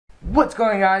What's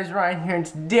going on, guys? Ryan here, and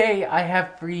today I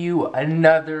have for you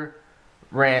another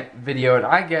rant video.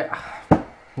 And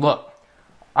look,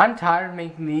 I'm tired of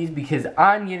making these because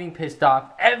I'm getting pissed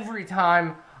off every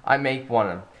time I make one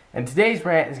of them. And today's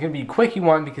rant is going to be a quickie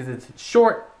one because it's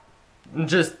short and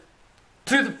just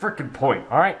to the freaking point,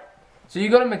 alright? So you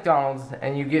go to McDonald's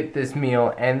and you get this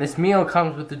meal, and this meal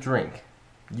comes with a drink.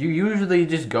 You usually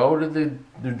just go to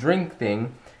the drink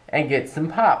thing and get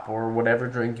some pop or whatever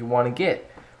drink you want to get,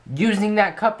 using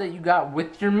that cup that you got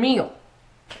with your meal.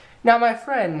 Now my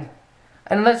friend,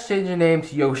 and let's change your name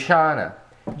to Yoshanna.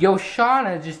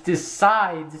 Yoshanna just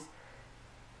decides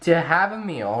to have a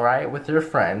meal, right, with her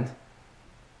friend,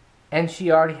 and she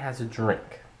already has a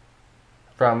drink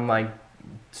from like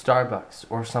Starbucks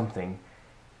or something,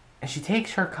 and she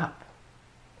takes her cup.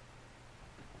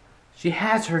 She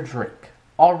has her drink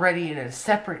already in a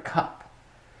separate cup.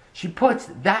 She puts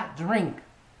that drink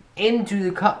into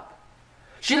the cup.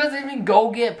 She doesn't even go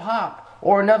get pop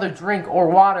or another drink or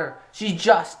water. She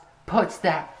just puts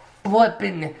that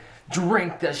flippin'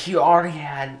 drink that she already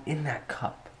had in that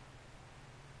cup.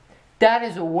 That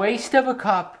is a waste of a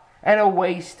cup and a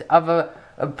waste of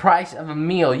a price of a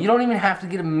meal. You don't even have to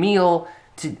get a meal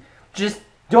to just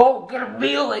don't get a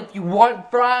meal. If you want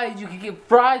fries, you can get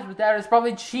fries with that. It's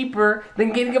probably cheaper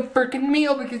than getting a freaking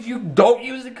meal because you don't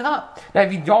use a cup. Now,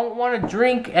 if you don't want to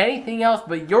drink anything else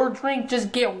but your drink,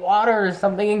 just get water or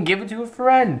something and give it to a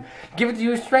friend. Give it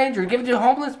to a stranger. Give it to a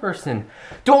homeless person.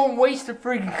 Don't waste a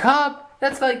freaking cup.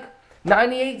 That's like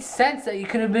 98 cents that you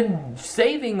could have been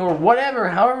saving or whatever,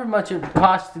 however much it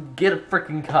costs to get a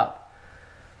freaking cup.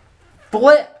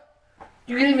 Flip.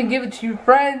 You can even give it to your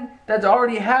friend that's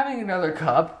already having another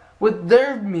cup with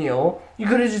their meal. You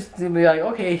could have just be like,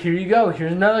 okay, here you go.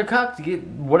 Here's another cup to get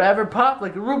whatever pop,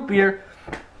 like a root beer.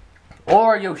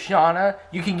 Or, Yoshanna,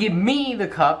 you can give me the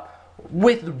cup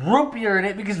with root beer in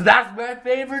it because that's my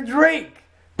favorite drink.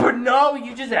 But no,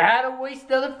 you just had to waste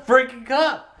another freaking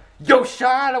cup.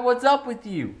 Yoshanna, what's up with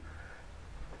you?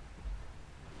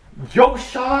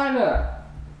 Yoshanna!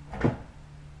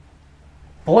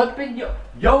 Flippin'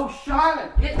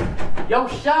 Yoshanna! Get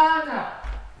Yoshanna!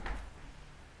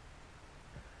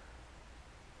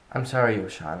 I'm sorry,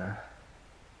 Yoshanna.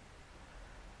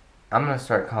 I'm gonna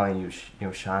start calling you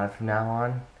Yoshanna from now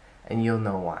on, and you'll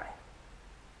know why.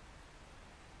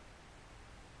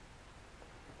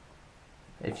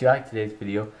 If you liked today's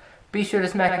video, be sure to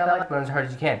smack that like button as hard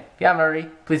as you can. If you haven't already,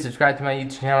 please subscribe to my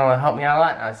YouTube channel and help me out a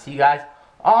lot. And I'll see you guys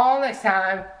all next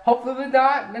time. Hopefully with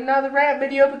not another rant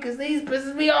video because these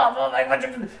pisses me off. Oh my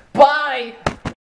God. Bye!